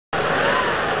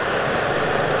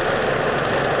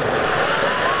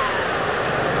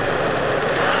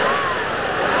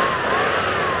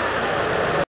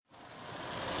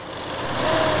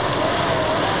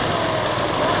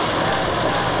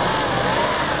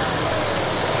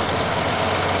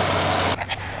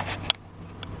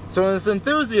So as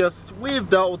enthusiasts, we've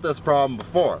dealt with this problem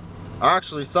before.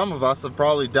 Actually, some of us have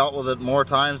probably dealt with it more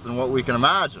times than what we can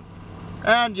imagine.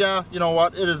 And yeah, you know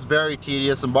what, it is very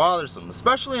tedious and bothersome,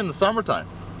 especially in the summertime.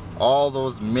 All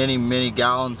those many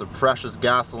gallons of precious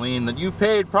gasoline that you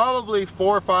paid probably $4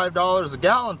 or $5 a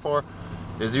gallon for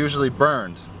is usually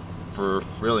burned for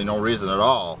really no reason at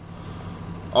all.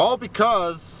 All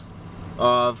because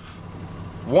of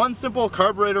one simple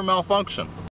carburetor malfunction.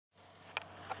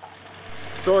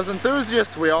 So as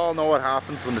enthusiasts, we all know what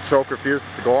happens when the choke refuses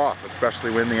to go off,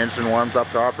 especially when the engine warms up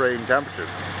to operating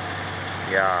temperatures.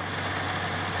 Yeah.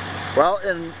 Well,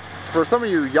 and for some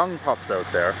of you young pups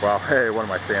out there, well, hey, what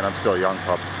am I saying? I'm still a young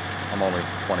pup. I'm only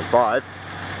 25.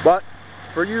 But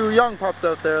for you young pups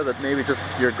out there that maybe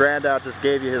just your granddad just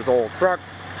gave you his old truck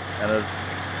and it's,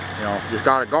 you know, you've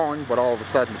got it going, but all of a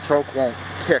sudden the choke won't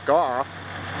kick off.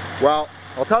 Well,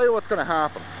 I'll tell you what's going to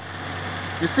happen.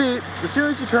 You see, as soon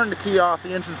as you turn the key off,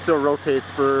 the engine still rotates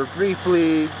for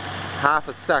briefly half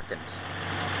a second.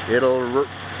 It'll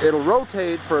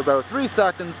rotate for about 3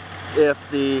 seconds if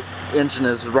the engine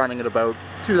is running at about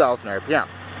 2,000 RPM.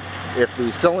 If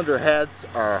the cylinder heads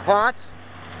are hot,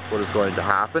 what is going to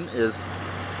happen is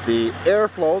the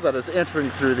airflow that is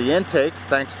entering through the intake,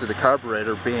 thanks to the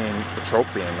carburetor being, the choke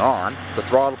being on, the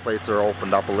throttle plates are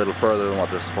opened up a little further than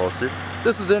what they're supposed to.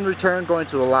 This is in return going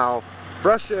to allow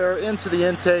fresh air into the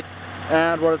intake,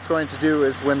 and what it's going to do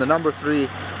is when the number 3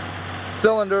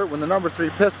 cylinder, when the number 3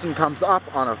 piston comes up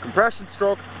on a compression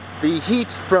stroke, the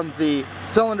heat from the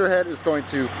cylinder head is going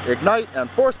to ignite and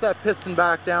force that piston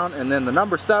back down, and then the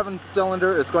number 7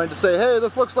 cylinder is going to say, hey,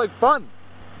 this looks like fun.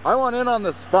 I want in on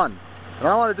this fun. And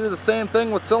I want to do the same thing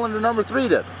what cylinder number 3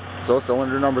 did. So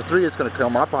cylinder number 3 is going to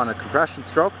come up on a compression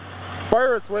stroke,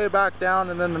 fire its way back down,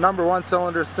 and then the number 1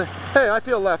 cylinder say, hey, I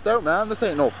feel left out, man. This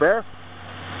ain't no fair.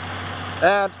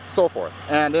 And so forth.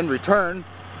 And in return,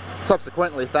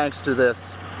 subsequently, thanks to this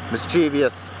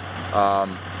mischievous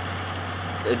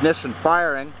ignition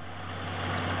firing,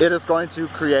 it is going to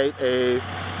create a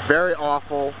very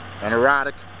awful and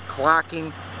erratic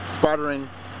clacking, sputtering,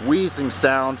 wheezing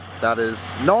sound that is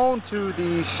known to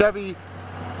the Chevy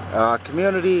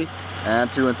community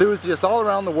and to enthusiasts all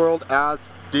around the world as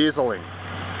dieseling.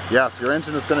 Yes, your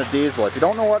engine is going to diesel. If you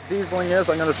don't know what dieseling is,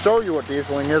 I'm going to show you what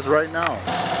dieseling is right now.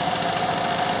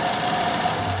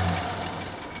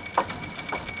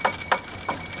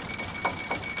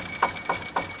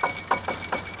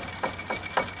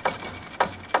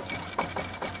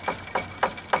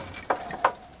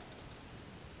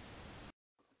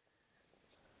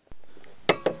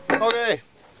 Okay,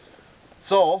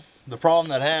 so the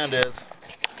problem at hand is,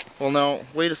 well now,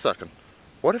 wait a second.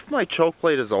 What if my choke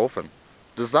plate is open?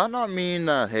 Does that not mean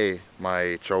that, hey,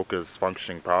 my choke is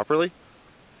functioning properly?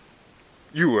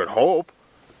 You would hope,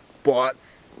 but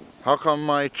how come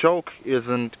my choke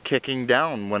isn't kicking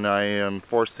down when I am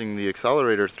forcing the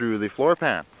accelerator through the floor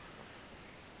pan?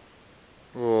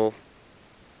 Well,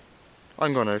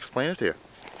 I'm going to explain it to you.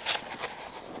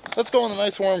 Let's go in the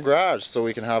nice warm garage so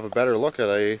we can have a better look at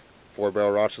a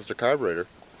 4-barrel Rochester carburetor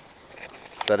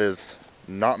that is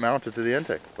not mounted to the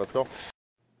intake. Let's go.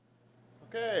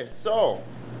 Okay, so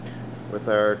with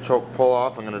our choke pull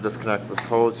off, I'm going to disconnect this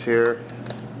hose here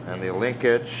and the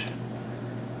linkage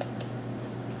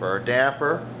for our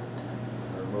damper.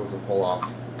 Remove the pull off.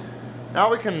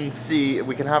 Now we can see,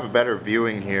 we can have a better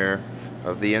viewing here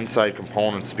of the inside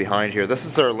components behind here. This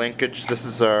is our linkage. This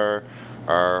is our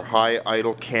high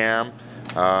idle cam.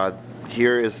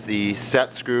 Here is the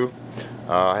set screw.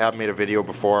 I have made a video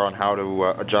before on how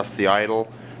to adjust the idle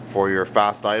for your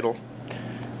fast idle.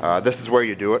 This is where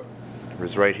you do it.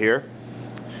 It's right here.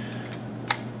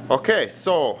 Okay,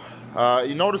 so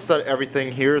you notice that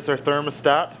everything here is our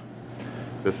thermostat.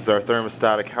 This is our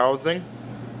thermostatic housing.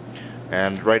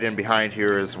 And right in behind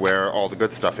here is where all the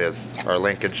good stuff is. Our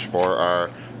linkage for our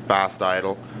fast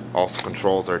idle. Also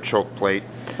controls our choke plate.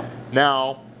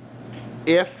 Now,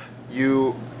 if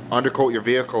you undercoat your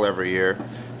vehicle every year,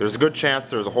 there's a good chance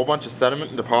there's a whole bunch of sediment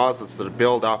and deposits that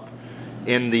build up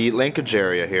in the linkage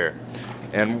area here.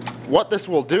 And what this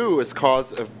will do is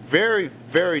cause a very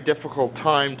difficult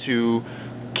time to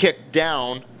kick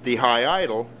down the high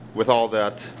idle with all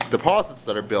that deposits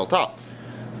that are built up.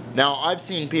 Now, I've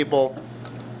seen people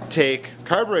take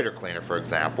carburetor cleaner, for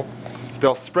example.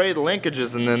 They'll spray the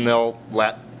linkages and then they'll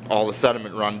let all the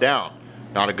sediment run down.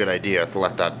 Not a good idea to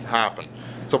let that happen.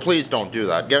 So please don't do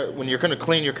that. When you're going to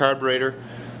clean your carburetor,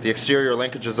 the exterior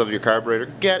linkages of your carburetor,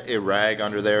 get a rag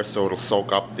under there so it'll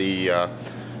soak up the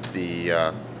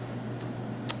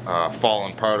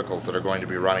fallen particles that are going to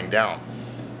be running down.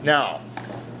 Now,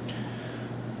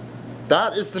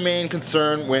 that is the main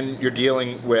concern when you're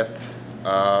dealing with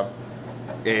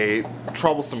a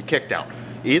troublesome kickdown.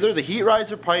 Either the heat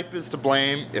riser pipe is to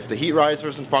blame. If the heat riser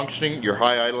isn't functioning, your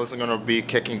high idle isn't going to be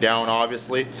kicking down,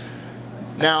 obviously.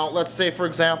 Now, let's say, for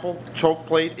example, choke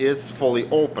plate is fully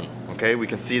open. Okay, we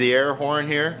can see the air horn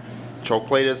here. Choke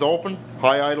plate is open.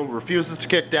 High idle refuses to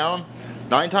kick down.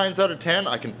 9 times out of 10,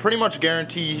 I can pretty much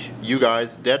guarantee you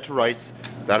guys, dead to rights,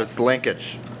 that it's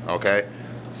linkage. Okay,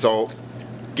 so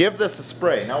give this a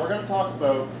spray. Now we're going to talk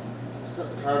about,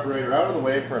 set the carburetor out of the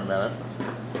way for a minute.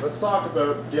 Let's talk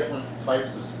about different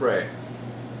types of spray.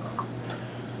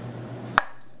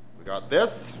 We got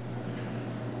this,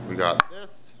 we got this,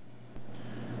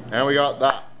 and we got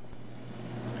that.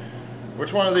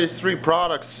 Which one of these 3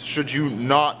 products should you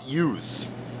not use?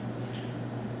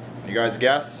 You guys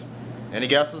guess? Any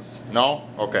guesses? No?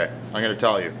 Okay, I'm going to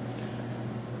tell you.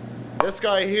 This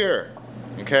guy here,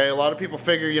 okay, a lot of people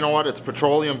figure, you know what, it's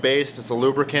petroleum based, it's a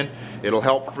lubricant, it'll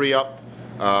help free up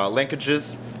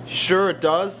linkages. Sure it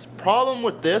does. Problem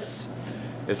with this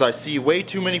is I see way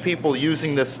too many people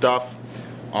using this stuff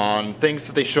on things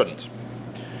that they shouldn't.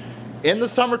 In the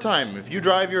summertime, if you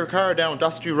drive your car down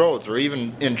dusty roads, or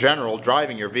even in general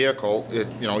driving your vehicle,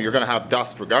 you know, you're going to have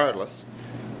dust regardless.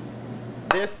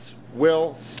 This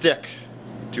will stick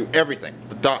to everything.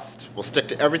 The dust will stick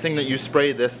to everything that you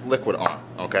spray this liquid on,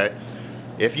 okay?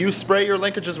 If you spray your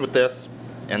linkages with this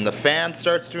and the fan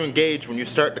starts to engage when you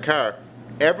start the car,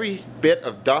 every bit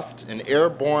of dust and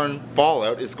airborne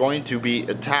fallout is going to be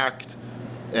attacked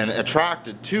and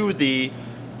attracted to the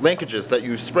linkages that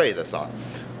you spray this on.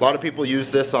 A lot of people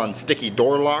use this on sticky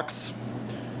door locks,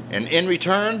 and in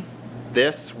return,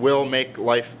 this will make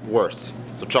life worse.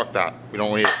 So chuck that. We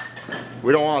don't need it.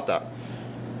 We don't want that.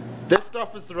 This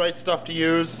stuff is the right stuff to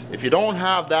use. If you don't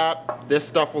have that, this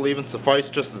stuff will even suffice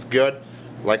just as good.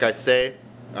 Like I say,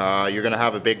 you're going to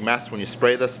have a big mess when you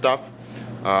spray this stuff.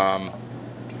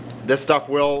 This stuff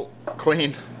will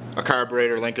clean a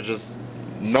carburetor linkages,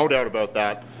 no doubt about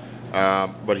that.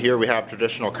 But here we have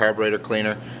traditional carburetor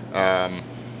cleaner.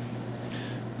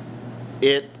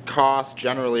 It costs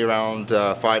generally around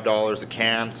 $5 a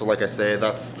can, so like I say,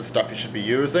 that's the stuff you should be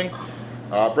using.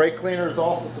 Brake cleaner is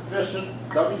also sufficient.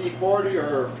 WD-40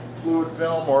 or fluid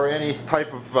film or any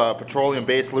type of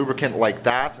petroleum-based lubricant like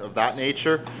that, of that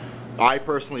nature, I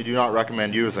personally do not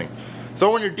recommend using.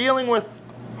 So when you're dealing with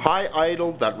high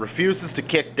idle that refuses to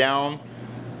kick down,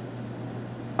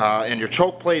 and your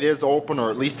choke plate is open or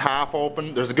at least half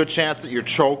open, there's a good chance that your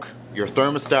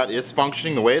thermostat is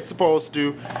functioning the way it's supposed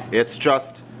to. It's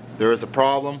just there is a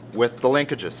problem with the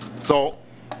linkages. So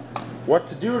what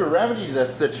to do to remedy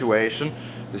this situation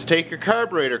is take your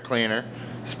carburetor cleaner,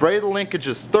 spray the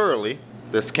linkages thoroughly.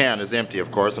 This can is empty,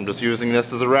 of course, I'm just using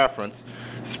this as a reference.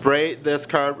 Spray this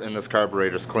and this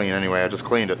carburetor's clean anyway, I just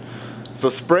cleaned it. So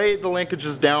spray the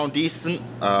linkages down decent,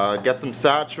 get them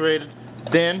saturated,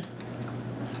 then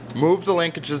move the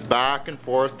linkages back and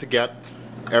forth to get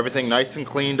everything nice and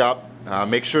cleaned up.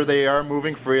 Make sure they are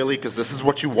moving freely, because this is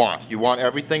what you want. You want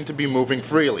everything to be moving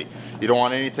freely. You don't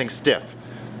want anything stiff.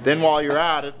 Then while you're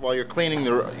at it, while you're cleaning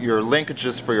your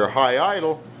linkages for your high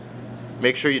idle,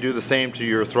 make sure you do the same to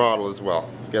your throttle as well.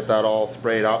 Get that all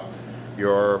sprayed up.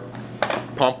 Your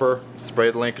pumper,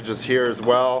 spray the linkages here as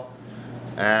well,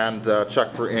 and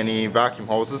check for any vacuum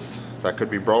hoses that could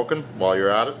be broken while you're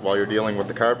at it, while you're dealing with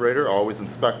the carburetor. Always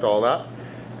inspect all that.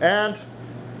 And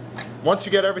once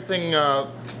you get everything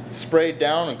sprayed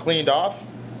down and cleaned off,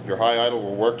 your high idle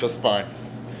will work just fine.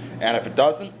 And if it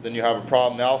doesn't, then you have a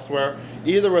problem elsewhere,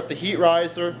 either with the heat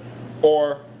riser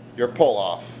or your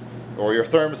pull-off, or your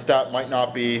thermostat might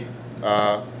not be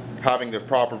having the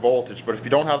proper voltage. But if you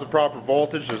don't have the proper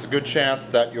voltage, there's a good chance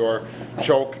that your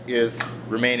choke is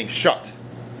remaining shut.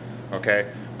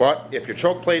 Okay? But if your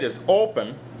choke plate is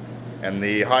open and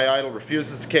the high idle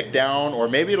refuses to kick down, or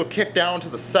maybe it'll kick down to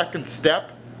the second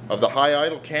step of the high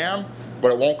idle cam,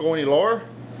 but it won't go any lower,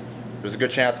 there's a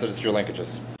good chance that it's your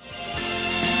linkages.